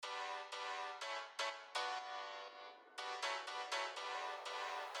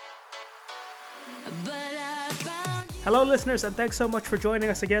Hello, listeners, and thanks so much for joining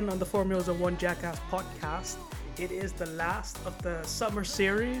us again on the Formulas One Jackass podcast. It is the last of the summer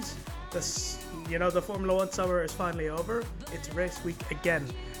series. The Formula One summer is finally over. It's race week again.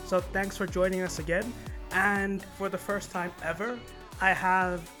 So thanks for joining us again. And for the first time ever, I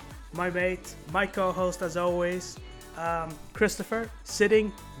have my mate, my co-host as always, Christopher,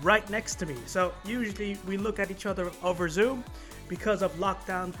 sitting right next to me. So usually we look at each other over Zoom because of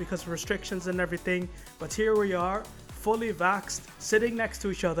lockdowns, because of restrictions and everything. But here we are, fully vaxxed, sitting next to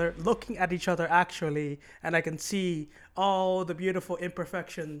each other, looking at each other actually, and I can see all the beautiful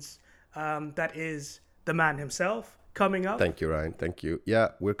imperfections that is the man himself coming up. Thank you, Ryan. Thank you. Yeah,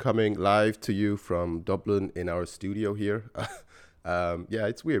 we're coming live to you from Dublin in our studio here. Yeah,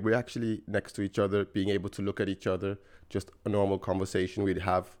 it's weird. We're actually next to each other, being able to look at each other. Just a normal conversation we'd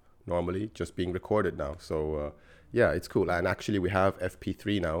have normally, just being recorded now. So, yeah, it's cool. And actually, we have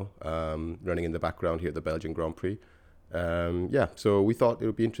FP3 now running in the background here at the Belgian Grand Prix. Yeah, so we thought it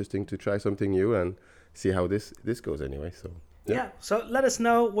would be interesting to try something new and see how this goes anyway. So yeah, so let us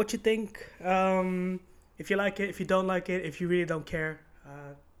know what you think. If you like it, if you don't like it, if you really don't care,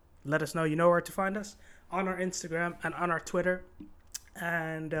 let us know. You know where to find us on our Instagram and on our Twitter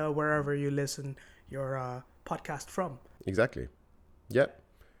and wherever you listen your podcast from. Exactly. Yeah.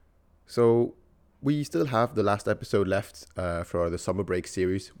 So we still have the last episode left for the summer break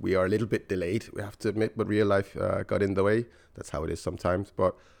series. We are a little bit delayed, we have to admit, but real life got in the way. That's how it is sometimes.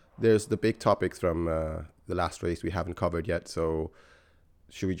 But there's the big topics from the last race we haven't covered yet. So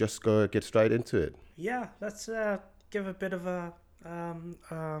should we just get straight into it? Yeah, let's give a bit of a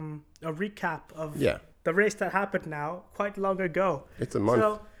recap of the race that happened now quite long ago. It's a month.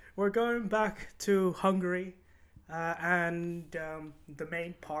 So we're going back to Hungary. And the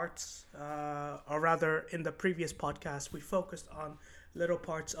main parts, or rather in the previous podcast, we focused on little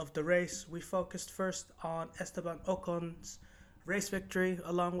parts of the race. We focused first on Esteban Ocon's race victory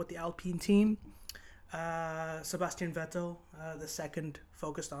along with the Alpine team. Sebastian Vettel, the second,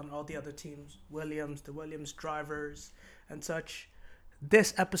 focused on all the other teams, the Williams drivers and such.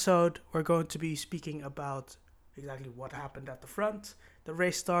 This episode, we're going to be speaking about exactly what happened at the front, the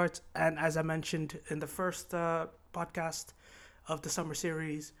race start, and as I mentioned in the first podcast of the summer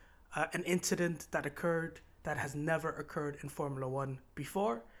series, an incident that occurred that has never occurred in Formula One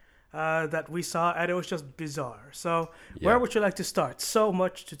before, that we saw, and it was just bizarre. So where would you like to start? So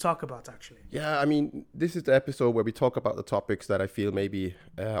much to talk about, actually. Yeah, I mean, this is the episode where we talk about the topics that I feel maybe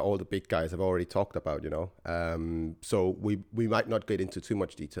all the big guys have already talked about, so we might not get into too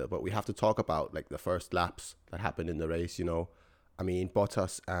much detail, but we have to talk about like the first laps that happened in the race. I mean,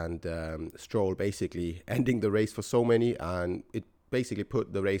 Bottas and Stroll basically ending the race for so many, and it basically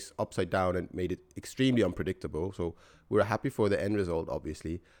put the race upside down and made it extremely unpredictable. So we were happy for the end result,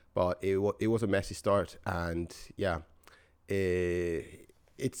 obviously, but it was a messy start. And yeah,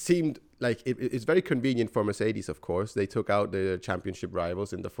 it seemed like it's very convenient for Mercedes, of course. They took out the championship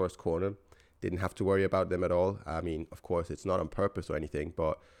rivals in the first corner. Didn't have to worry about them at all. I mean, of course, it's not on purpose or anything,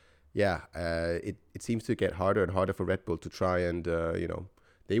 but yeah, it seems to get harder and harder for Red Bull to try and,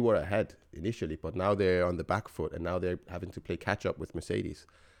 they were ahead initially, but now they're on the back foot and now they're having to play catch up with Mercedes.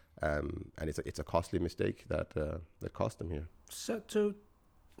 And it's a costly mistake that cost them here. So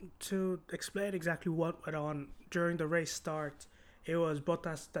to explain exactly what went on during the race start, it was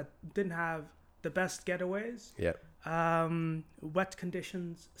Bottas that didn't have the best getaways. Yeah. Wet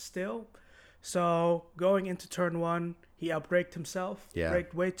conditions still. So going into turn one, he outbraked himself,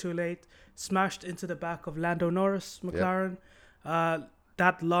 braked way too late, smashed into the back of Lando Norris, McLaren.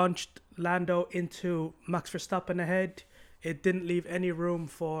 That launched Lando into Max Verstappen ahead. It didn't leave any room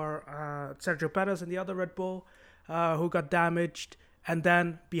for Sergio Perez and the other Red Bull, who got damaged. And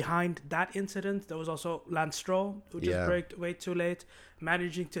then behind that incident, there was also Lance Stroll, who just braked way too late,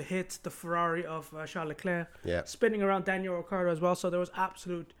 managing to hit the Ferrari of Charles Leclerc, spinning around Daniel Ricciardo as well. So there was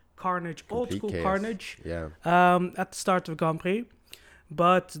absolute carnage, old school carnage at the start of Grand Prix.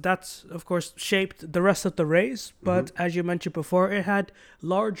 But that's, of course, shaped the rest of the race. But as you mentioned before, it had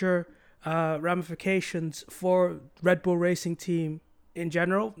larger ramifications for Red Bull Racing Team in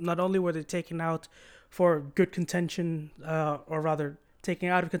general. Not only were they taken out for good contention, or rather taking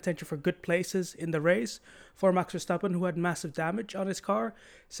out of contention for good places in the race for Max Verstappen, who had massive damage on his car,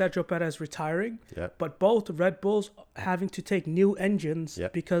 Sergio Perez retiring, but both Red Bulls having to take new engines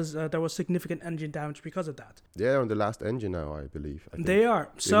because there was significant engine damage because of that. They're on the last engine now, I believe. They are.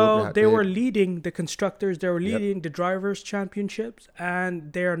 So they were leading the constructors, they were leading the drivers' championships,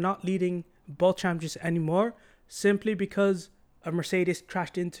 and they are not leading both championships anymore, simply because a Mercedes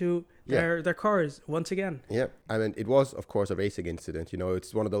crashed into their cars once again. Yeah, I mean, it was, of course, a racing incident. You know,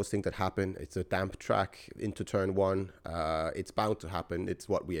 it's one of those things that happen. It's a damp track into turn one. It's bound to happen. It's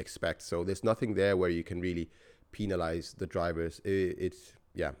what we expect. So there's nothing there where you can really penalize the drivers. It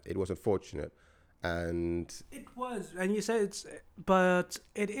was unfortunate. And it was, and you said but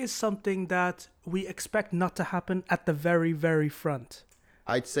it is something that we expect not to happen at the very, very front.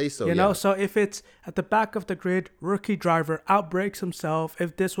 I'd say so. You know, so if it's at the back of the grid, rookie driver outbreaks himself.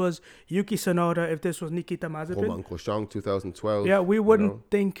 If this was Yuki Tsunoda, if this was Nikita Mazepin, Romain Grosjean, 2012. Yeah, we wouldn't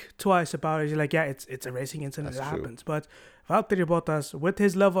think twice about it. You're like, it's a racing incident that happens. But Valtteri Bottas, with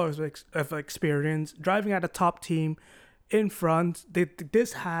his level of experience, driving at a top team in front,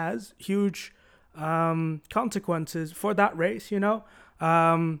 this has huge consequences for that race. You know.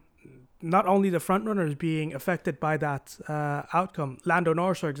 Not only the front runners being affected by that outcome. Lando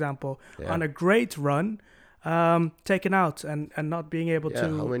Norris, for example, on a great run, taken out and not being able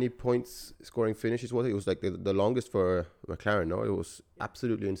to... How many points scoring finishes was it? It was like the longest for McLaren, no? It was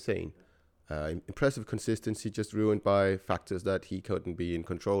absolutely insane. Impressive consistency, just ruined by factors that he couldn't be in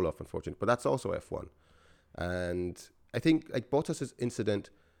control of, unfortunately. But that's also F1. And I think like Bottas' incident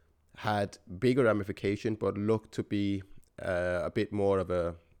had bigger ramification, but looked to be a bit more of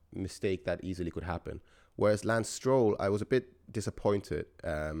a mistake that easily could happen. Whereas Lance Stroll, I was a bit disappointed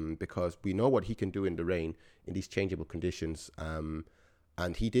because we know what he can do in the rain in these changeable conditions.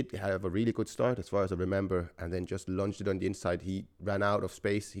 And he did have a really good start as far as I remember, and then just lunged it on the inside. He ran out of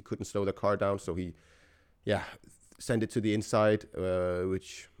space. He couldn't slow the car down, so he sent it to the inside,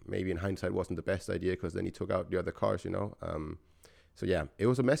 which maybe in hindsight wasn't the best idea because then he took out the other cars, you know. So yeah, it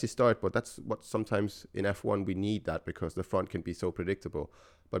was a messy start, but that's what sometimes in F1 we need, that because the front can be so predictable,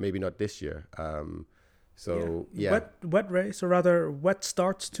 but maybe not this year. Wet race, or rather wet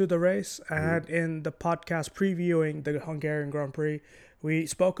starts to the race. And in the podcast previewing the Hungarian Grand Prix, we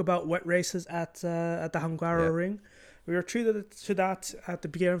spoke about wet races at the Hungaroring. We were treated to that at the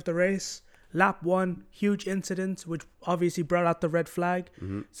beginning of the race. Lap 1, huge incident, which obviously brought out the red flag.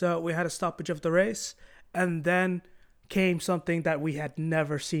 So we had a stoppage of the race. And then came something that we had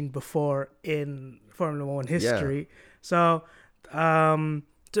never seen before in Formula 1 history. So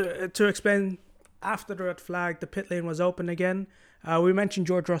to explain, after the red flag, the pit lane was open again. We mentioned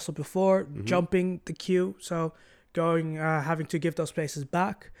George Russell before, jumping the queue, so going, having to give those places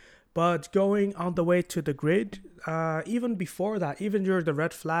back. But going on the way to the grid, even before that, even during the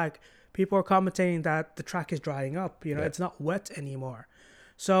red flag, people are commenting that the track is drying up. You know, it's not wet anymore.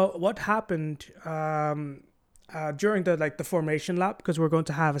 So what happened during the formation lap, because we're going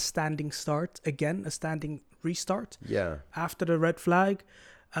to have a standing start again, a standing restart after the red flag,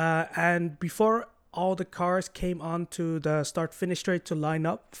 and before all the cars came onto the start-finish straight to line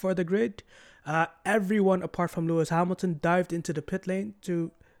up for the grid, everyone apart from Lewis Hamilton dived into the pit lane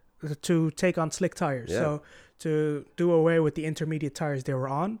to take on slick tires, so to do away with the intermediate tires they were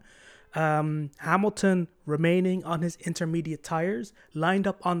on. Hamilton remaining on his intermediate tires, lined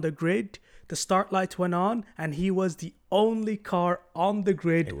up on the grid. The start lights went on, and he was the only car on the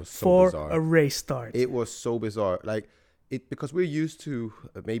grid for a race start. It was so bizarre. Because we're used to,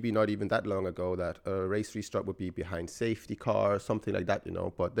 maybe not even that long ago, that a race restart would be behind safety car, something like that, you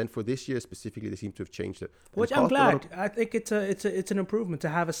know. But then for this year specifically, they seem to have changed it. Which I'm glad. I think it's an improvement to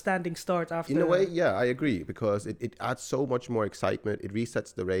have a standing start after. In a way, yeah, I agree, because it adds so much more excitement. It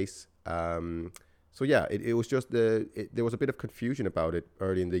resets the race. So yeah, it was just there was a bit of confusion about it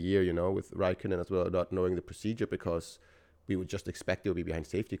early in the year, you know, with Raikkonen as well, not knowing the procedure, because we would just expect it would be behind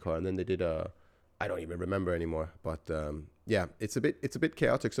safety car, and then they did I don't even remember anymore, but it's a bit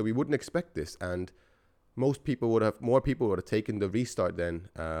chaotic. So we wouldn't expect this, and more people would have taken the restart then.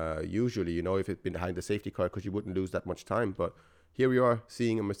 Usually, you know, if it'd been behind the safety car, because you wouldn't lose that much time. But here we are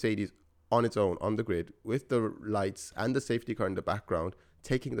seeing a Mercedes on its own on the grid with the lights and the safety car in the background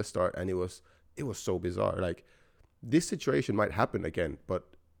taking the start, and it was so bizarre. Like, this situation might happen again, but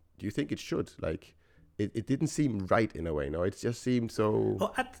do you think it should? Like, it didn't seem right in a way. No, it just seemed so.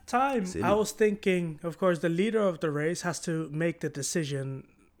 Well, at the time, silly. I was thinking, of course, the leader of the race has to make the decision.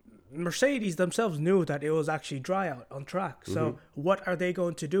 Mercedes themselves knew that it was actually dry out on track. So what are they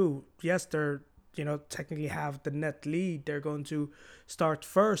going to do? Yes, they're, you know, technically have the net lead. They're going to start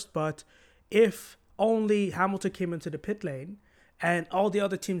first. But if only Hamilton came into the pit lane and all the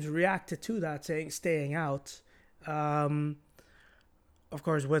other teams reacted to that, saying staying out, of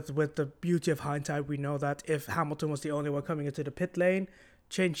course, with the beauty of hindsight, we know that if Hamilton was the only one coming into the pit lane,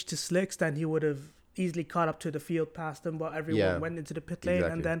 changed to slicks, then he would have easily caught up to the field past them, but everyone went into the pit lane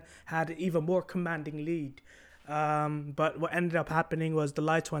and then had an even more commanding lead. But what ended up happening was the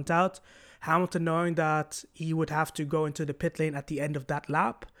lights went out. Hamilton, knowing that he would have to go into the pit lane at the end of that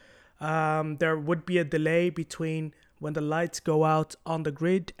lap, there would be a delay between when the lights go out on the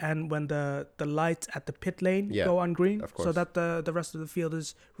grid and when the lights at the pit lane go on green, so that the rest of the field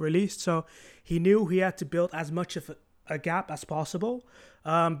is released. So he knew he had to build as much of a gap as possible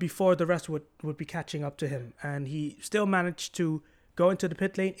before the rest would be catching up to him. And he still managed to go into the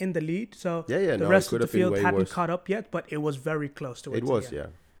pit lane in the lead. So the rest of the field hadn't caught up yet, but it was very close to it. It was, yeah.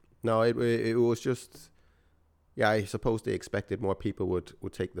 No, it was just... Yeah, I suppose they expected more people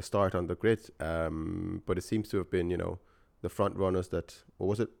would take the start on the grid, but it seems to have been, the front runners that, or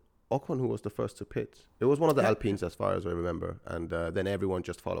was it Ocon who was the first to pit? It was one of the Alpines as far as I remember, and then everyone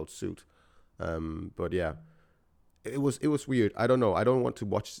just followed suit. But yeah, it was weird. I don't know. I don't want to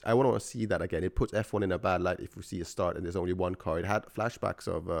watch. I want to see that again. It puts F1 in a bad light if we see a start and there's only one car. It had flashbacks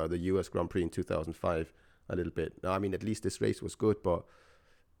of the US Grand Prix in 2005 a little bit. Now, I mean, at least this race was good, but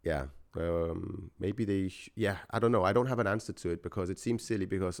yeah. Maybe I don't know. I don't have an answer to it because it seems silly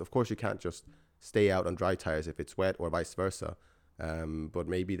because of course you can't just stay out on dry tires if it's wet or vice versa. But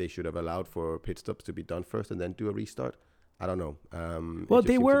maybe they should have allowed for pit stops to be done first and then do a restart. I don't know. Well,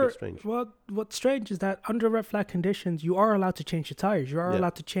 they were. What's strange is that under red flag conditions, you are allowed to change the tires. You are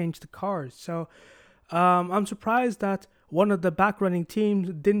allowed to change the cars. So I'm surprised that one of the back running teams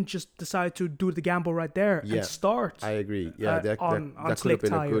didn't just decide to do the gamble right there and start. I agree. Yeah, that could have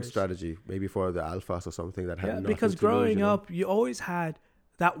been tires. A good strategy, maybe for the Alphas or something that had. Because growing up, you always had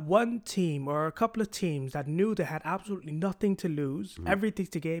that one team or a couple of teams that knew they had absolutely nothing to lose, everything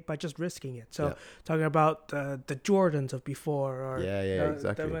to gain by just risking it. So talking about the Jordans of before, or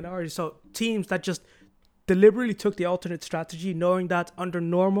exactly. the minorities. So teams that just deliberately took the alternate strategy, knowing that under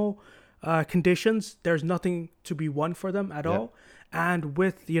normal conditions there's nothing to be won for them at all, and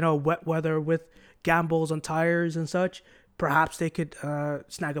with wet weather, with gambles on tires and such, perhaps they could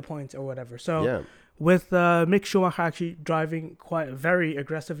snag a point or whatever. So with Mick Schumacher actually driving very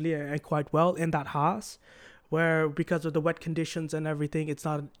aggressively and quite well in that Haas, where because of the wet conditions and everything, it's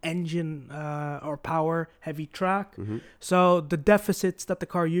not an engine or power heavy track, so the deficits that the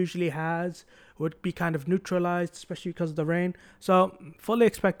car usually has would be kind of neutralized, especially because of the rain. So fully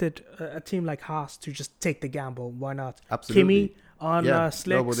expected a team like Haas to just take the gamble. Why not? Absolutely. Kimi on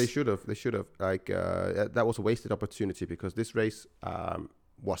slicks. No, well, they should have. Like that was a wasted opportunity because this race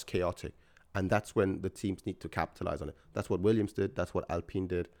was chaotic, and that's when the teams need to capitalize on it. That's what Williams did. That's what Alpine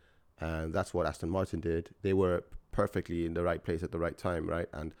did, and that's what Aston Martin did. They were perfectly in the right place at the right time, right?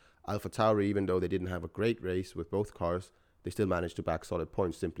 And AlphaTauri, even though they didn't have a great race with both cars, they still managed to back solid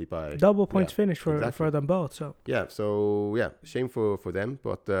points simply by double points finish for them both. So shame for them,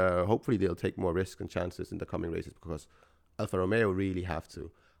 but hopefully they'll take more risks and chances in the coming races because Alfa Romeo really have to.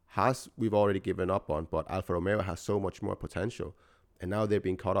 Haas we've already given up on, but Alfa Romeo has so much more potential, and now they're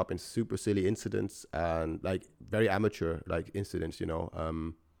being caught up in super silly incidents and like very amateur like incidents.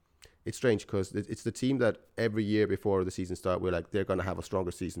 It's strange because it's the team that every year before the season start we're like they're gonna have a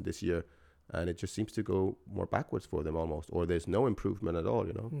stronger season this year. And it just seems to go more backwards for them almost, or there's no improvement at all,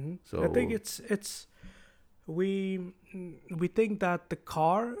 So I think it's we think that the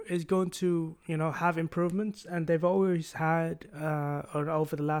car is going to have improvements, and they've always had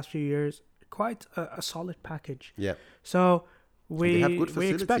over the last few years quite a solid package. Yeah. So they have good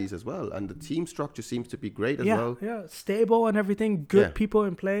facilities as well, and the team structure seems to be great as well. Yeah, stable and everything, good people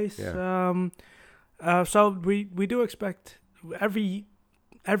in place. Yeah. So we do expect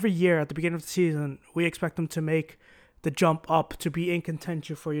every year at the beginning of the season, we expect them to make the jump up to be in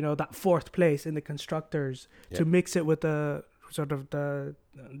contention for, that fourth place in the constructors, to mix it with the sort of the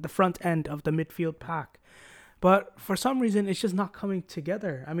front end of the midfield pack. But for some reason, it's just not coming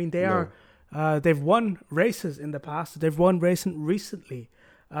together. I mean, they've won races in the past. They've won racing recently,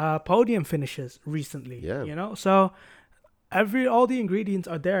 podium finishes recently, so all the ingredients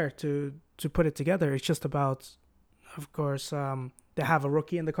are there to put it together. It's just about, of course, they have a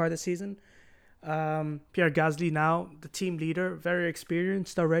rookie in the car this season. Pierre Gasly now, the team leader, very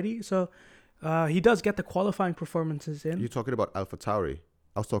experienced already. So he does get the qualifying performances in. You're talking about AlphaTauri.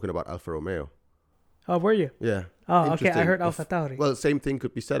 I was talking about Alfa Romeo. Oh, were you? Yeah. Oh, okay. I heard AlphaTauri. Well, same thing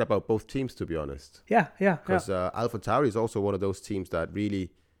could be said about both teams, to be honest. Yeah. Because AlphaTauri is also one of those teams that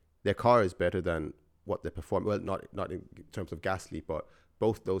really, their car is better than what they perform. Well, not in terms of Gasly, but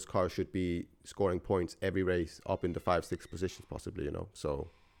both those cars should be scoring points every race up in the 5-6 positions possibly,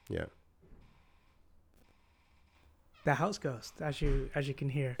 So, yeah. The house ghost, as you can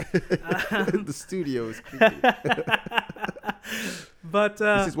hear. The studio is creepy. But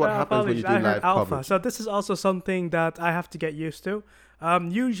this is what happens when you do live Alpha. coverage. So this is also something that I have to get used to.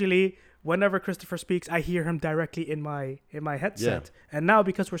 Usually whenever Christopher speaks, I hear him directly in my headset. Yeah. And now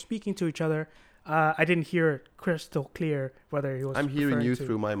because we're speaking to each other, I didn't hear it crystal clear whether he was. I'm hearing you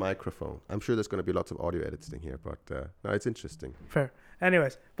through my microphone. I'm sure there's going to be lots of audio editing here, but no, it's interesting. Fair.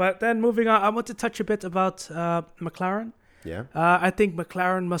 Anyways, but then moving on, I want to touch a bit about McLaren. Yeah. I think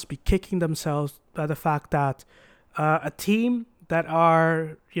McLaren must be kicking themselves by the fact that a team that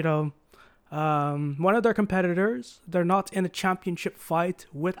are, one of their competitors, they're not in a championship fight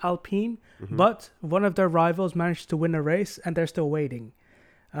with Alpine, but one of their rivals managed to win a race and they're still waiting.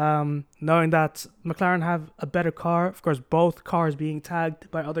 Knowing that McLaren have a better car, of course, both cars being tagged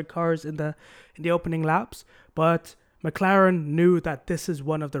by other cars in the opening laps, but McLaren knew that this is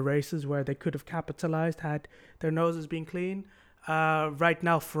one of the races where they could have capitalized had their noses been clean. Right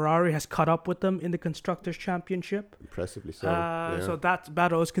now, Ferrari has caught up with them in the Constructors' Championship. Impressively so. So that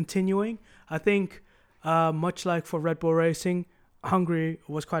battle is continuing. I think, much like for Red Bull Racing, Hungary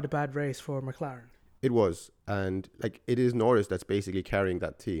was quite a bad race for McLaren. It was, and it is Norris that's basically carrying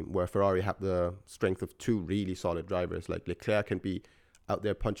that team, where Ferrari have the strength of two really solid drivers. Like Leclerc can be out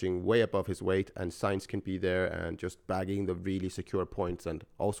there punching way above his weight, and Sainz can be there and just bagging the really secure points and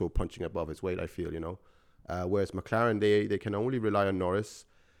also punching above his weight, I feel, whereas McLaren, they can only rely on Norris.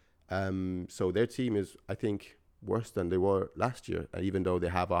 So their team is, I think, worse than they were last year, even though they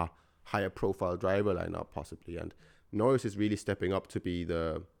have a higher profile driver lineup possibly. And Norris is really stepping up to be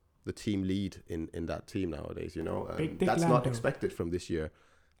the team lead in that team nowadays, that's not expected from this year,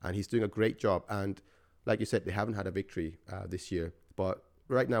 and he's doing a great job. And like you said, they haven't had a victory this year, but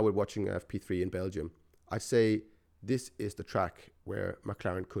right now we're watching FP3 in Belgium. I'd say this is the track where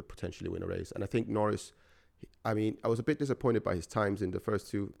McLaren could potentially win a race. And I think Norris, I was a bit disappointed by his times in the first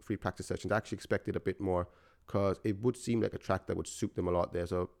 2 free practice sessions. I actually expected a bit more, because it would seem like a track that would suit them a lot.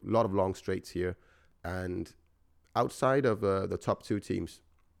 There's a lot of long straights here, and outside of the top 2 teams,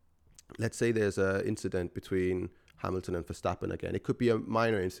 let's say there's an incident between Hamilton and Verstappen again. It could be a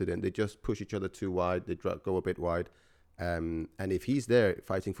minor incident. They just push each other too wide. They go a bit wide. And if he's there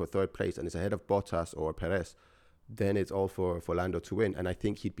fighting for third place and is ahead of Bottas or Perez, then it's all for Lando to win. And I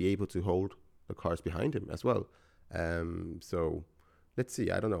think he'd be able to hold the cars behind him as well. So let's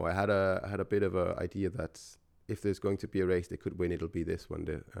see. I don't know. I had a bit of an idea that if there's going to be a race they could win, it'll be this one.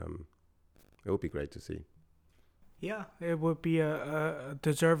 It would be great to see. Yeah, it would be a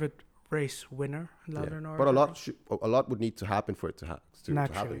deserved race winner. But a lot would need to happen for it to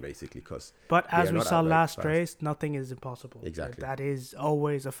happen, basically. But as we saw last race, nothing is impossible. Exactly. That is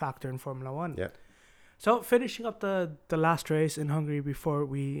always a factor in Formula One. Yeah. So finishing up the last race in Hungary before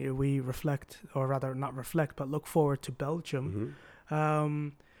we reflect, or rather not reflect, but look forward to Belgium.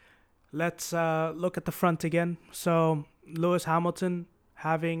 Let's look at the front again. So Lewis Hamilton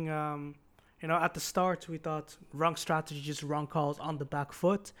having, at the start we thought wrong strategy, just wrong calls on the back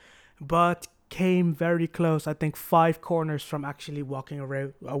foot, but came very close. I think 5 corners from actually walking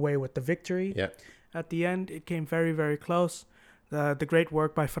away with the victory. Yeah. At the end, it came very, very close. The great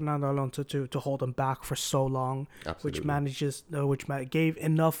work by Fernando Alonso to hold him back for so long, Absolutely. which gave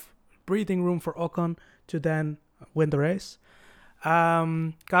enough breathing room for Ocon to then win the race.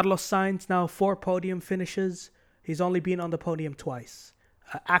 Carlos Sainz now 4 podium finishes. He's only been on the podium twice.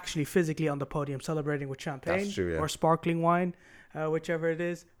 Actually physically on the podium, celebrating with champagne or sparkling wine, whichever it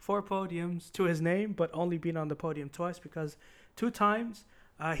is. 4 podiums to his name, but only been on the podium twice because 2 times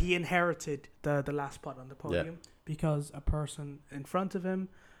he inherited the last spot on the podium because a person in front of him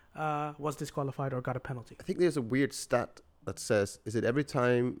was disqualified or got a penalty. I think there's a weird stat that says, is it every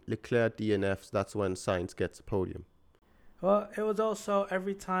time Leclerc DNFs, that's when Sainz gets a podium? Well, it was also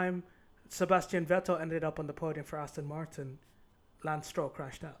every time Sebastian Vettel ended up on the podium for Aston Martin, Lance Stroll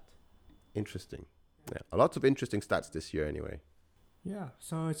crashed out. Interesting. Yeah, lots of interesting stats this year anyway. Yeah,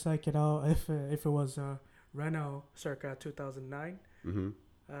 so it's like, if it was Renault circa 2009,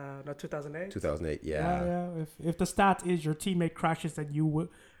 not 2008. 2008, yeah. Yeah. If the stat is your teammate crashes and you will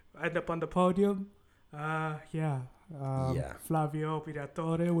end up on the podium, Flavio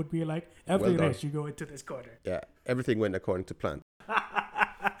Briatore would be like, every race you go into this corner. Yeah, everything went according to plan.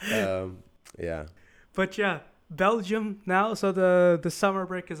 Yeah. But yeah, Belgium now, so the summer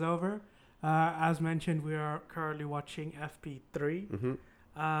break is over. As mentioned, we are currently watching FP3.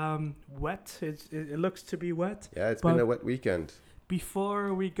 Wet. It looks to be wet. Yeah, it's been a wet weekend.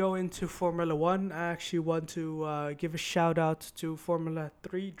 Before we go into Formula 1, I actually want to give a shout out to Formula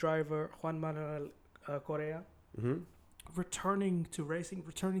 3 driver Juan Manuel Correa. Returning to racing,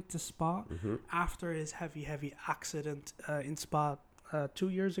 returning to Spa after his heavy accident in Spa 2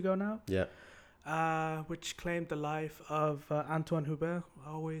 years ago now. Yeah. which claimed the life of Antoine Hubert.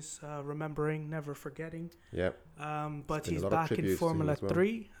 Always remembering, never forgetting. Yeah. But he's back in Formula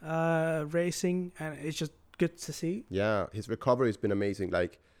 3 racing, and it's just good to see. Yeah, his recovery has been amazing.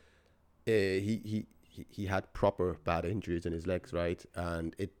 Like, he had proper bad injuries in his legs, right?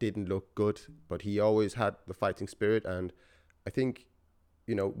 And it didn't look good, but he always had the fighting spirit. And I think,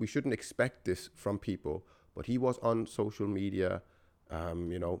 you know, we shouldn't expect this from people, but he was on social media,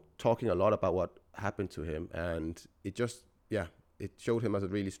 you know, talking a lot about what happened to him. And it just, it showed him as a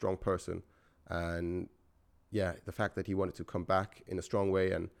really strong person. And the fact that he wanted to come back in a strong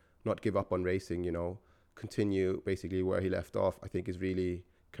way and not give up on racing, you know, continue basically where he left off, I think is really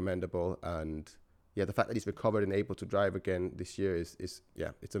commendable. And the fact that he's recovered and able to drive again this year is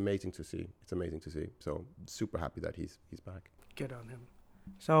it's amazing to see. It's amazing to see. So super happy that he's back. Good on him.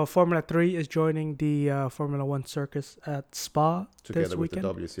 So Formula 3 is joining the Formula 1 circus at Spa together with weekend. The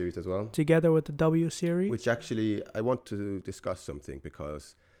W Series as well. Together with the W Series. Which actually, I want to discuss something,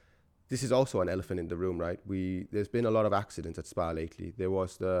 because this is also an elephant in the room, right? There's been a lot of accidents at Spa lately. There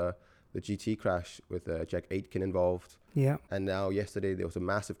was the GT crash with Jack Aitken involved. Yeah. And now yesterday there was a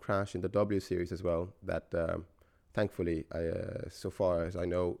massive crash in the W Series as well that thankfully, so far as I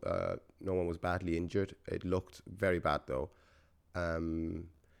know, no one was badly injured. It looked very bad though.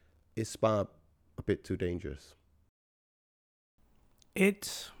 Is Spa a bit too dangerous?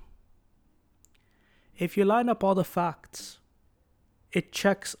 If you line up all the facts, it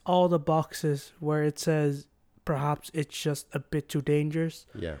checks all the boxes where it says perhaps it's just a bit too dangerous.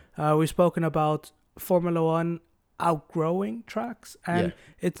 Yeah. We've spoken about Formula 1 outgrowing tracks, and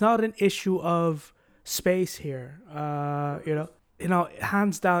it's not an issue of space here. You know,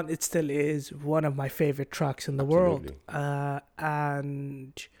 hands down, it still is one of my favorite tracks in the world.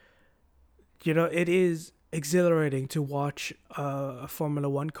 And, you know, it is exhilarating to watch a Formula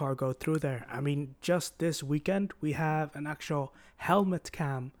 1 car go through there. I mean, just this weekend, we have an actual helmet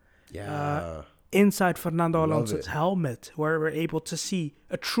cam inside Fernando Alonso's helmet, where we're able to see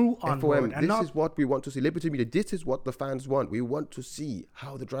a true onboard. FOM, this is what we want to see. Liberty Media, this is what the fans want. We want to see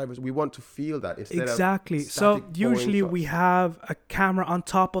how the drivers, we want to feel that. Exactly. So usually we have a camera on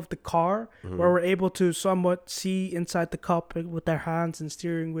top of the car where we're able to somewhat see inside the cockpit with their hands and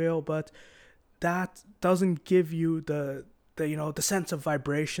steering wheel, but that doesn't give you the sense of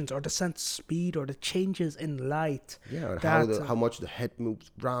vibrations or the sense of speed or the changes in light. Yeah, and how much the head moves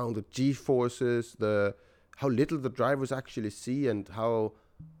around, the G-forces, how little the drivers actually see, and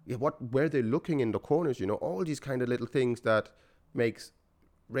where they're looking in the corners, you know, all these kind of little things that makes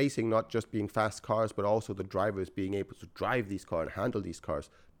racing not just being fast cars, but also the drivers being able to drive these cars and handle these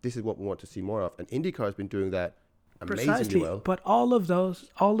cars. This is what we want to see more of. And IndyCar has been doing that amazingly well. But all of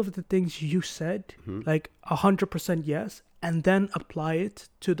the things you said, like 100% yes, and then apply it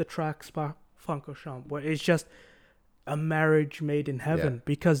to the track Spa-Francorchamps, where it's just a marriage made in heaven,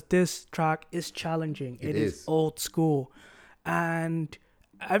 because this track is challenging. It is old school, and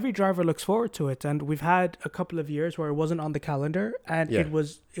every driver looks forward to it. And we've had a couple of years where it wasn't on the calendar, and it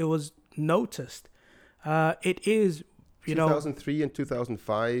was noticed. It is, 2003 and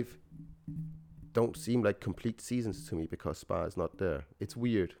 2005 don't seem like complete seasons to me because Spa is not there. It's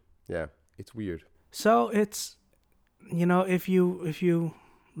weird. Yeah, it's weird. So it's, if you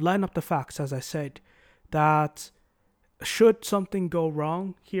line up the facts, as I said, that should something go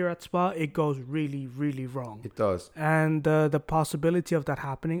wrong here at Spa, it goes really, really wrong. It does. And the possibility of that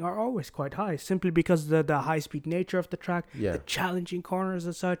happening are always quite high, simply because the high-speed nature of the track, the challenging corners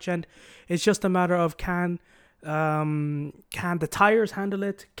and such. And it's just a matter of can the tires handle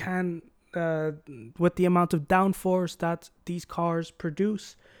it? With the amount of downforce that these cars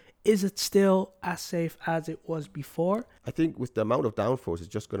produce, is it still as safe as it was before? I think with the amount of downforce, it's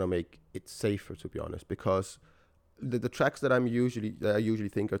just going to make it safer, to be honest, because the tracks that I usually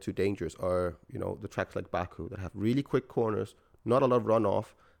think are too dangerous are, the tracks like Baku that have really quick corners, not a lot of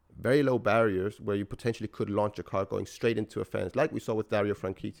runoff, very low barriers where you potentially could launch a car going straight into a fence, like we saw with Dario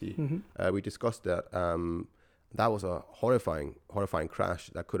Franchitti. We discussed that. That was a horrifying crash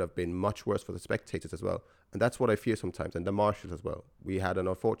that could have been much worse for the spectators as well. And that's what I fear sometimes. And the marshals as well. We had an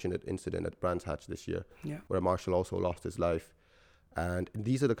unfortunate incident at Brands Hatch this year where a marshal also lost his life. And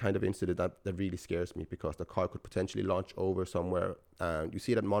these are the kind of incident that really scares me, because the car could potentially launch over somewhere. And you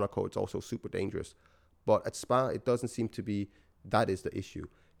see it at Monaco, it's also super dangerous. But at Spa, it doesn't seem to be that is the issue.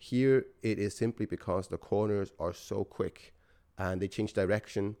 Here, it is simply because the corners are so quick and they change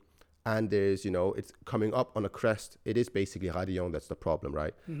direction. And there's, it's coming up on a crest. It is basically Radillon that's the problem,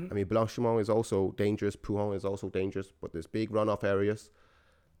 right? I mean, Blanchimont is also dangerous. Pouhon is also dangerous, but there's big runoff areas.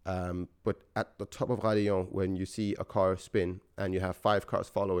 But at the top of Radillon, when you see a car spin and you have 5 cars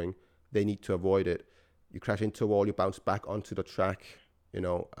following, they need to avoid it. You crash into a wall, you bounce back onto the track. You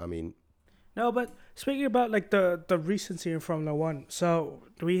know, I mean. No, but speaking about like the recency in Formula One, so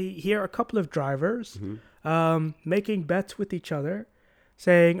we hear a couple of drivers making bets with each other,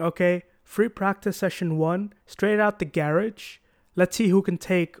 saying, okay, free practice session 1, straight out the garage. Let's see who can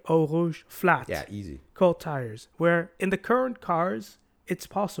take Eau Rouge flat. Yeah, easy. Cold tires. Where in the current cars, it's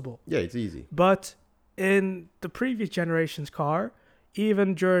possible. Yeah, it's easy. But in the previous generation's car,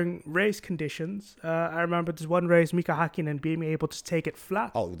 even during race conditions, I remember there's one race, Mika Hakkinen being able to take it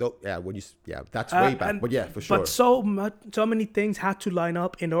flat. Oh, that's way back. But yeah, for sure. But so many things had to line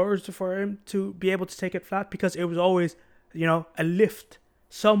up in order for him to be able to take it flat, because it was always, you know, a lift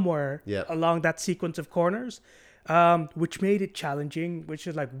somewhere along that sequence of corners, which made it challenging, which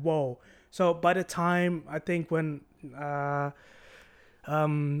is like, whoa. So by the time, I think when the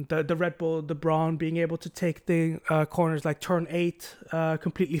Red Bull, the Braun being able to take the corners like turn 8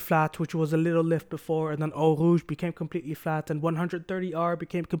 completely flat, which was a little lift before, and then Eau Rouge became completely flat, and 130R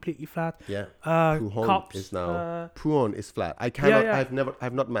became completely flat. Yeah. Pouhon is now Pouhon is flat. I cannot.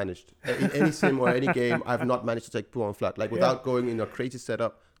 I've not managed in any sim or any game. I've not managed to take Pouhon flat. Like without going in a crazy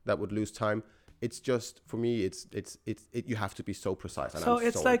setup that would lose time. It's just, for me, it's you have to be so precise. And so I'm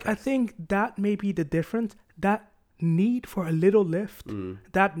it's so like impressed. I think that may be the difference. That need for a little lift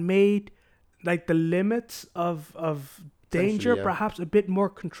that made like the limits of danger perhaps a bit more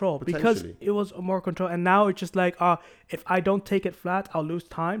controlled, because it was more control. And now it's just like, if I don't take it flat, I'll lose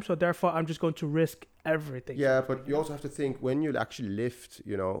time, so therefore I'm just going to risk everything. Yeah, but you also have to think, when you actually lift,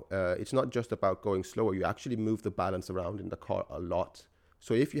 you know, it's not just about going slower. You actually move the balance around in the car a lot.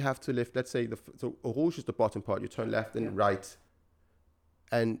 So if you have to lift, let's say so Eau Rouge is the bottom part, you turn left and right,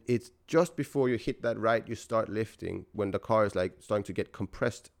 and it's just before you hit that right, you start lifting, when the car is like starting to get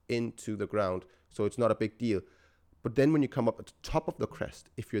compressed into the ground. So it's not a big deal. But then when you come up at the top of the crest,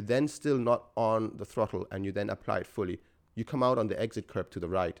 if you're then still not on the throttle and you then apply it fully, you come out on the exit curb to the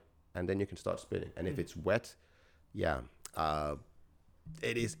right, and then you can start spinning. And if it's wet,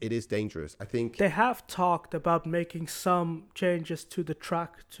 it is dangerous. I think they have talked about making some changes to the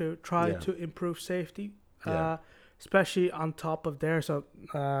track to try to improve safety. Especially on top of there. So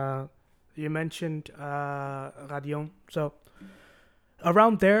you mentioned Raidillon. So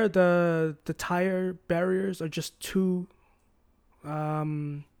around there, the tire barriers are just too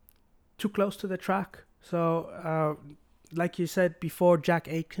close to the track. So like you said before, Jack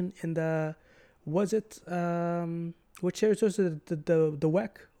Aitken in the, was it which series was it, the WEC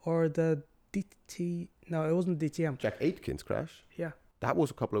or the DT? No, it wasn't DTM. Jack Aitken's crash. Yeah. That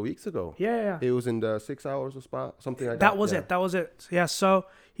was a couple of weeks ago. Yeah. It was in the 6 hours of Spa, something like that. That was it. Yeah, so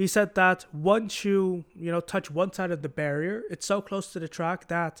he said that once you touch one side of the barrier, it's so close to the track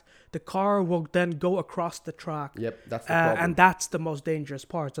that the car will then go across the track. Yep, that's the problem. And that's the most dangerous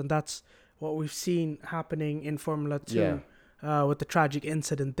part. And that's what we've seen happening in Formula 2 with the tragic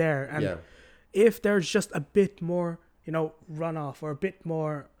incident there. And if there's just a bit more, runoff or a bit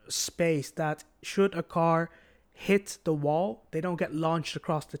more space, that should a car hit the wall, they don't get launched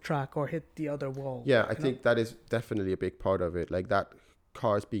across the track or hit the other wall. Yeah, I think that is definitely a big part of it. Like, that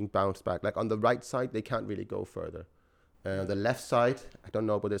car is being bounced back. Like on the right side, they can't really go further. The left side, I don't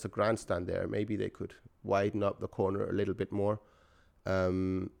know, but there's a grandstand there. Maybe they could widen up the corner a little bit more.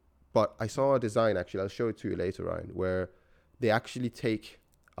 But I saw a design, actually, I'll show it to you later, Ryan, where they actually take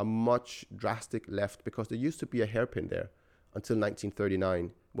a much drastic left, because there used to be a hairpin there until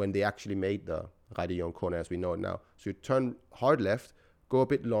 1939, when they actually made the Raidillon corner as we know it now. So you turn hard left, go a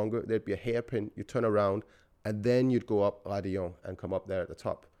bit longer, there'd be a hairpin, you turn around, and then you'd go up Raidillon and come up there at the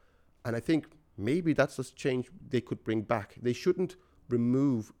top. And I think maybe that's a change they could bring back. They shouldn't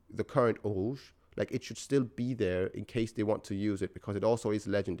remove the current Eau Rouge. Like, it should still be there in case they want to use it, because it also is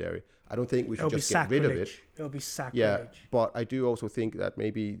legendary. I don't think we should just get rid of it. It'll be sacrilege. Yeah, but I do also think that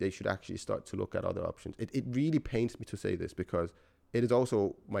maybe they should actually start to look at other options. It really pains me to say this, because it is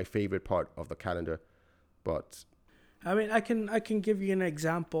also my favorite part of the calendar. But I mean, I can give you an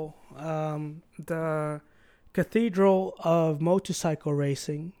example. The cathedral of motorcycle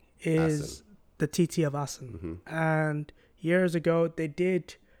racing is Assen. The TT of Assen. And years ago, they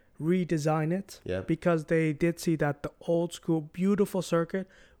did redesign it because they did see that the old school beautiful circuit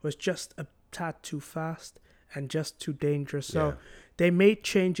was just a tad too fast and just too dangerous. So they made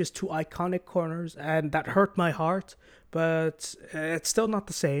changes to iconic corners, and that hurt my heart, but it's still not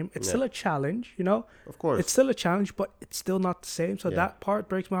the same. It's still a challenge, Of course. It's still a challenge, but it's still not the same. So that part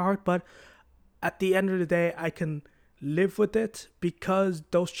breaks my heart, but at the end of the day, I can live with it, because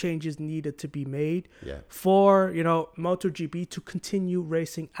those changes needed to be made for MotoGP to continue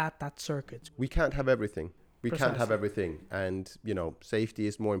racing at that circuit. We can't have everything. We can't have everything. And, safety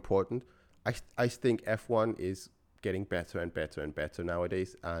is more important. I think F1 is getting better and better and better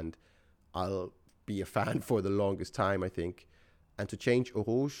nowadays. And I'll be a fan for the longest time, I think. And to change Eau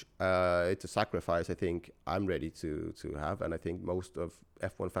Rouge, it's a sacrifice I think I'm ready to have. And I think most of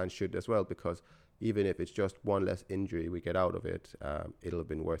F1 fans should as well, because even if it's just one less injury we get out of it, it'll have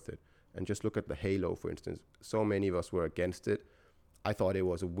been worth it. And just look at the halo, for instance. So many of us were against it. I thought it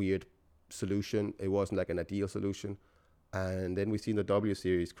was a weird solution. It wasn't like an ideal solution. And then we've seen the W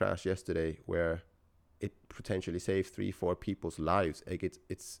Series crash yesterday, where it potentially saved 3-4 people's lives. Like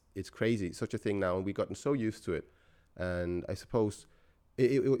it's crazy, such a thing now, and we've gotten so used to it. And I suppose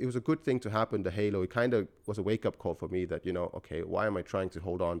it was a good thing to happen, the halo. It kind of was a wake-up call for me that, okay, why am I trying to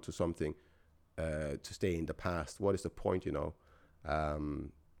hold on to something to stay in the past? What is the point,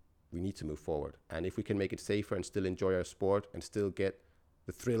 We need to move forward. And if we can make it safer and still enjoy our sport and still get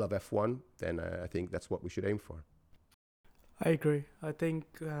the thrill of F1, then I think that's what we should aim for. I agree. I think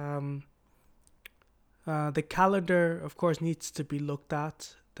the calendar, of course, needs to be looked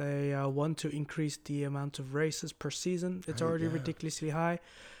at. They want to increase the amount of races per season. It's already ridiculously high.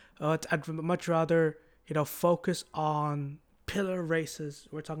 I'd much rather, focus on pillar races.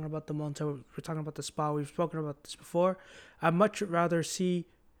 We're talking about the Monza. We're talking about the Spa. We've spoken about this before. I'd much rather see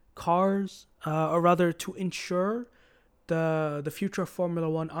cars, or rather to ensure the future of Formula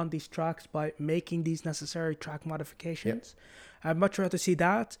One on these tracks by making these necessary track modifications. I'd much rather see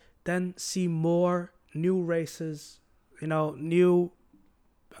that than see more new races, new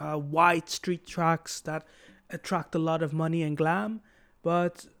wide street tracks that attract a lot of money and glam.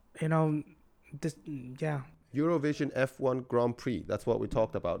 But, Eurovision F1 Grand Prix, that's what we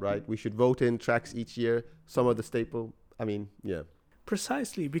talked about, right? We should vote in tracks each year, some of the staple.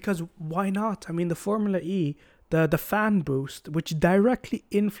 Precisely, because why not? The Formula E, the fan boost, which directly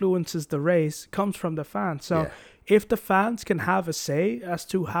influences the race, comes from the fans. So if the fans can have a say as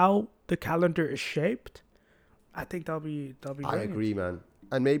to how the calendar is shaped, I think that'll be great. I agree, man.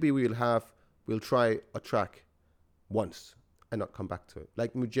 And maybe we'll try a track once and not come back to it.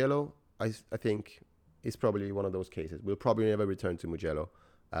 Like Mugello, I think is probably one of those cases. We'll probably never return to Mugello.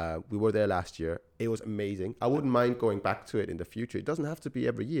 We were there last year. It was amazing. I wouldn't mind going back to it in the future. It doesn't have to be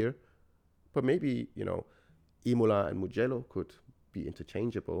every year, but maybe, Imola and Mugello could be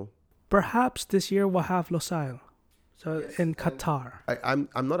interchangeable. Perhaps this year we'll have Losail, in Qatar.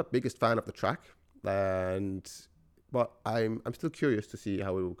 I'm not a biggest fan of the track, but I'm still curious to see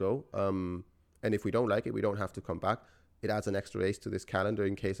how it will go. And if we don't like it, we don't have to come back. It adds an extra race to this calendar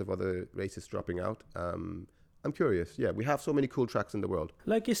in case of other races dropping out. I'm curious. Yeah, we have so many cool tracks in the world.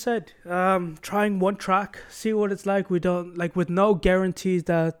 Like you said, trying one track, see what it's like. We don't with no guarantees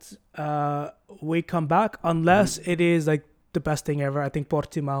that we come back unless it is like the best thing ever. I think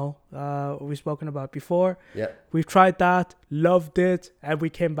Portimao, we've spoken about before. Yeah, we've tried that, loved it, and we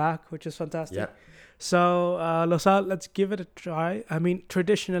came back, which is fantastic. Yeah. So Losail, let's give it a try.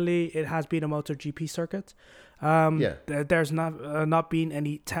 Traditionally it has been a MotoGP circuit. There's not been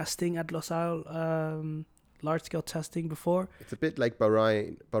any testing at Losail. Large-scale testing before. It's a bit like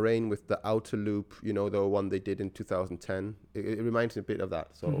Bahrain with the outer loop, the one they did in 2010. It reminds me a bit of that.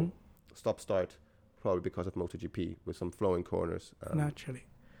 So stop-start, probably because of MotoGP, with some flowing corners. Naturally.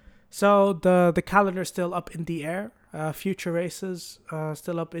 So the calendar is still up in the air. Future races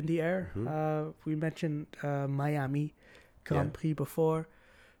still up in the air. We mentioned Miami Grand Prix before.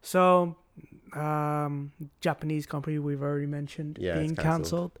 So Japanese Grand Prix we've already mentioned being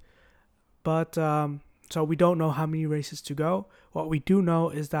cancelled. But... so we don't know how many races to go. What we do know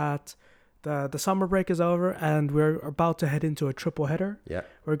is that the summer break is over and we're about to head into a triple header. Yeah.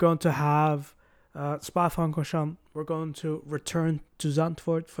 We're going to have Spa-Francorchamps. We're going to return to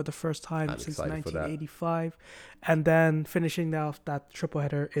Zandvoort for the first time since 1985. And then finishing off that triple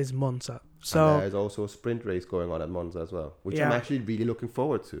header is Monza. So and there's also a sprint race going on at Monza as well, which I'm actually really looking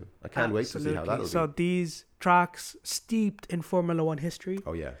forward to. I can't wait to see how that'll be. So these tracks steeped in Formula One history.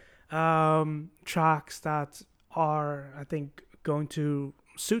 Oh, yeah. Tracks that are, I think, going to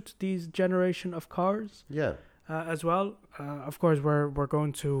suit these generation of cars. Yeah. As well. Of course, we're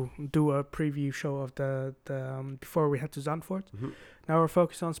going to do a preview show of the before we head to Zandvoort. Now we're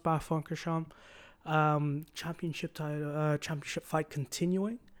focused on Spa-Francorchamps. Championship fight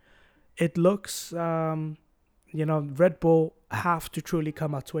continuing. It looks, Red Bull have to truly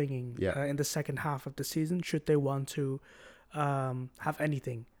come out swinging in the second half of the season should they want to have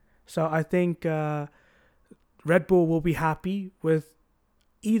anything. So I think Red Bull will be happy with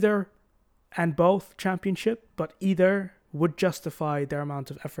either and both championship, but either would justify their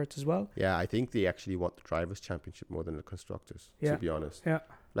amount of effort as well. Yeah, I think they actually want the Drivers' Championship more than the Constructors, to be honest. Yeah.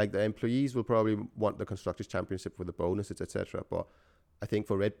 Like the employees will probably want the Constructors' Championship for the bonuses, etc. But I think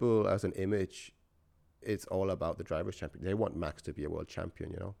for Red Bull as an image, it's all about the Drivers' Champion. They want Max to be a world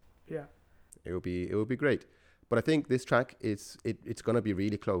champion, you know. Yeah. It would be great. But I think this track it's going to be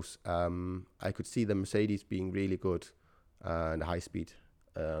really close. I could see the Mercedes being really good and high speed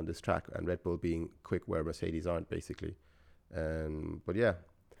on this track, and Red Bull being quick where Mercedes aren't, basically. But yeah.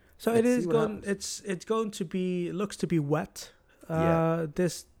 So it is going. It's going to be. Looks to be wet.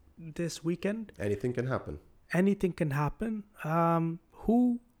 This weekend. Anything can happen. Anything can happen.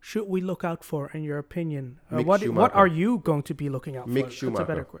 Who should we look out for, in your opinion? What are you going to be looking out for? Mick Schumacher. That's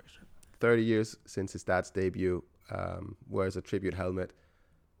a better question. 30 years since his dad's debut, wears a tribute helmet,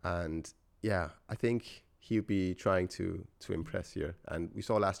 and yeah, I think he'll be trying to impress here. And we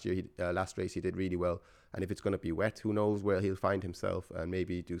saw last race he did really well. And if it's going to be wet, who knows where he'll find himself and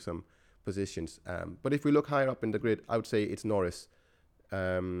maybe do some positions. But if we look higher up in the grid, I would say it's Norris.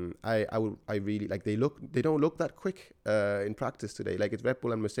 I really like they don't look that quick in practice today. Like it's Red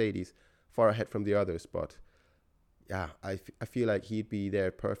Bull and Mercedes far ahead from the others, but yeah, I feel like he'd be there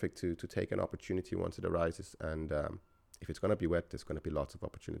perfect to take an opportunity once it arises. And if it's going to be wet, there's going to be lots of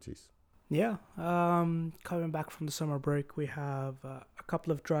opportunities. Yeah. Coming back from the summer break, we have a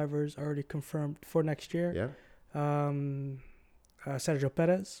couple of drivers already confirmed for next year. Yeah. Sergio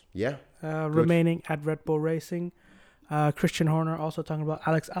Perez. Yeah. Remaining at Red Bull Racing. Christian Horner also talking about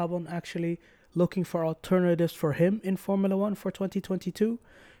Alex Albon actually looking for alternatives for him in Formula 1 for 2022.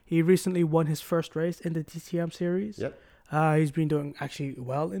 He recently won his first race in the DTM series. Yep. He's been doing actually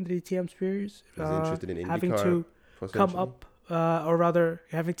well in the DTM series. He's interested in IndyCar. Having to come up, or rather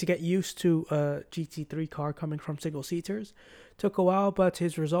having to get used to a GT3 car coming from single seaters. Took a while, but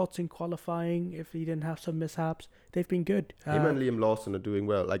his results in qualifying, if he didn't have some mishaps, they've been good. Him and Liam Lawson are doing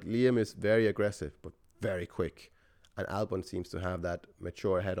well. Like Liam is very aggressive, but very quick. And Albon seems to have that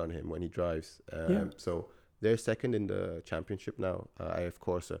mature head on him when he drives. So they're second in the championship now. IF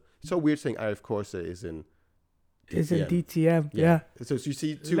Corsa. It's so weird saying IF Corsa is in DTM. Is in DTM, yeah. So you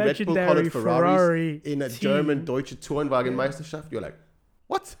see two Red Bull colored Ferraris in a German Deutsche Tourenwagen Meisterschaft. You're like,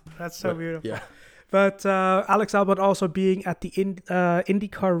 what? That's so beautiful. Yeah. But Alex Albon also being at the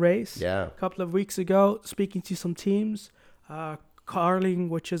IndyCar race a couple of weeks ago, speaking to some teams. Carling,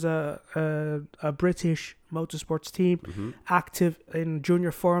 which is a British motorsports team, active in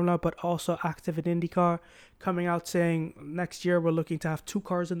junior Formula, but also active in IndyCar, coming out saying next year we're looking to have 2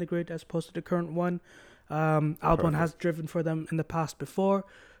 cars in the grid as opposed to the current one. Albon has driven for them in the past before.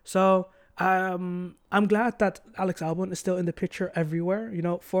 So I'm glad that Alex Albon is still in the picture everywhere, you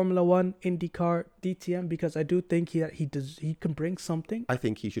know, Formula 1, IndyCar, DTM, because I do think he can bring something. I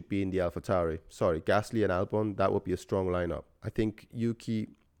think he should be in the AlphaTauri. Sorry, Gasly and Albon, that would be a strong lineup. I think Yuki,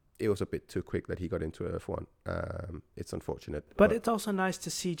 it was a bit too quick that he got into F1. It's unfortunate. But it's also nice to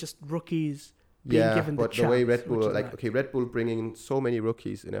see just rookies being given the chance. Yeah, but the way Red Bull, Red Bull bringing in so many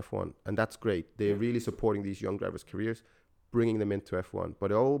rookies in F1, and that's great. They're really supporting these young drivers' careers, bringing them into F1. But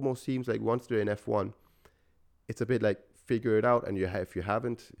it almost seems like once they're in F1, it's a bit like figure it out, and if you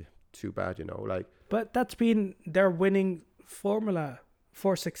haven't, too bad, you know. Like. But that's been their winning formula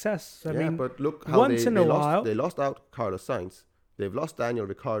for success. I mean, but look how they lost out Carlos Sainz. They've lost Daniel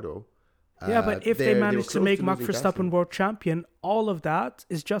Ricciardo. Yeah, but if they manage to make Max Verstappen world champion, all of that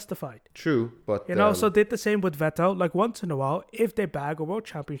is justified. True, but also did the same with Vettel. Like once in a while, if they bag a world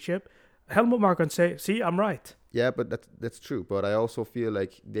championship, Helmut Marko can say, "See, I'm right." Yeah, but that's true. But I also feel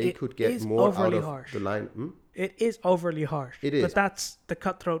like they could get more out of the line. It is overly harsh. It is, but that's the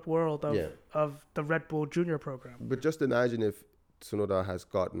cutthroat world of the Red Bull Junior program. But just imagine if Tsunoda has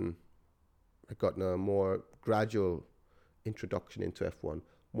gotten a more gradual introduction into F1,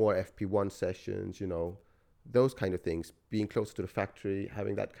 more FP1 sessions, you know, those kind of things, being closer to the factory,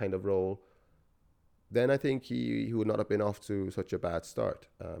 having that kind of role, then I think he would not have been off to such a bad start.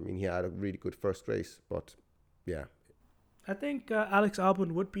 I mean, he had a really good first race, but yeah. I think Alex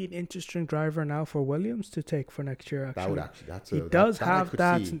Albon would be an interesting driver now for Williams to take for next year, actually.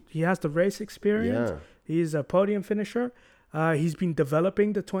 He has the race experience. Yeah. He's a podium finisher. He's been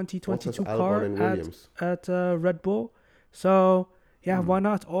developing the 2022 car at Red Bull. So, why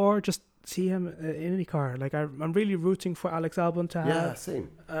not? Or just see him in any car. Like, I'm really rooting for Alex Albon to have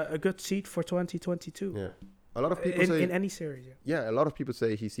a good seat for 2022. Yeah. A lot of people say... In any series, Yeah, a lot of people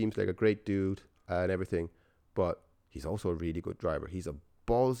say he seems like a great dude and everything, but he's also a really good driver. He's a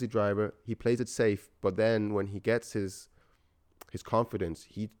ballsy driver. He plays it safe, but then when he gets his confidence,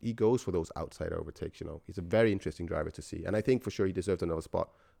 he goes for those outside overtakes, you know. He's a very interesting driver to see. And I think for sure he deserves another spot.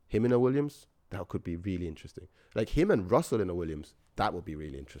 Him in a Williams, that could be really interesting. Like him and Russell in a Williams, that would be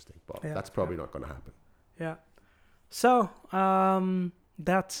really interesting. But that's probably not going to happen. Yeah. So,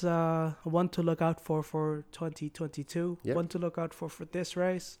 that's one to look out for 2022. Yep. One to look out for this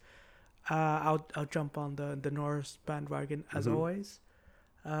race. I'll jump on the Norris bandwagon as always.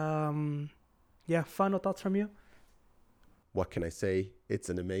 Final thoughts from you? What can I say? It's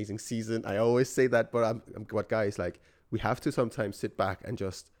an amazing season. I always say that, but but guys, like, we have to sometimes sit back and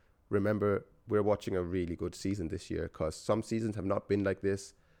just remember we're watching a really good season this year, because some seasons have not been like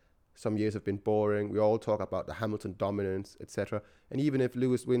this. Some years have been boring. We all talk about the Hamilton dominance, etc. And even if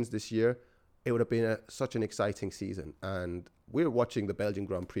Lewis wins this year, it would have been such an exciting season. And we're watching the Belgian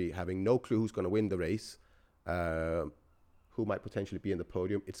Grand Prix, having no clue who's going to win the race, who might potentially be in the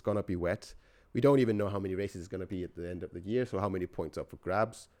podium. It's going to be wet. We don't even know how many races it's going to be at the end of the year, so how many points up for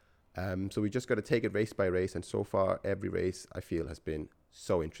grabs. So we just got to take it race by race. And so far, every race, I feel, has been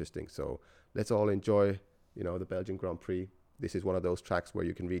so interesting. So let's all enjoy, the Belgian Grand Prix. This is one of those tracks where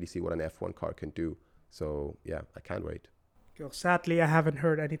you can really see what an F1 car can do. So, yeah, I can't wait. Sadly, I haven't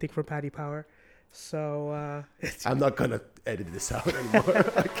heard anything from Paddy Power. So, I'm not going to edit this out anymore.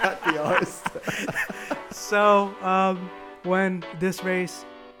 I can't be honest. So, when this race...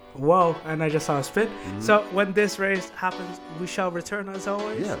 Whoa, and I just saw a spin. So, when this race happens, we shall return as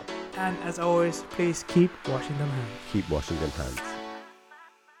always. Yeah. And as always, please keep washing them hands. Keep washing them hands.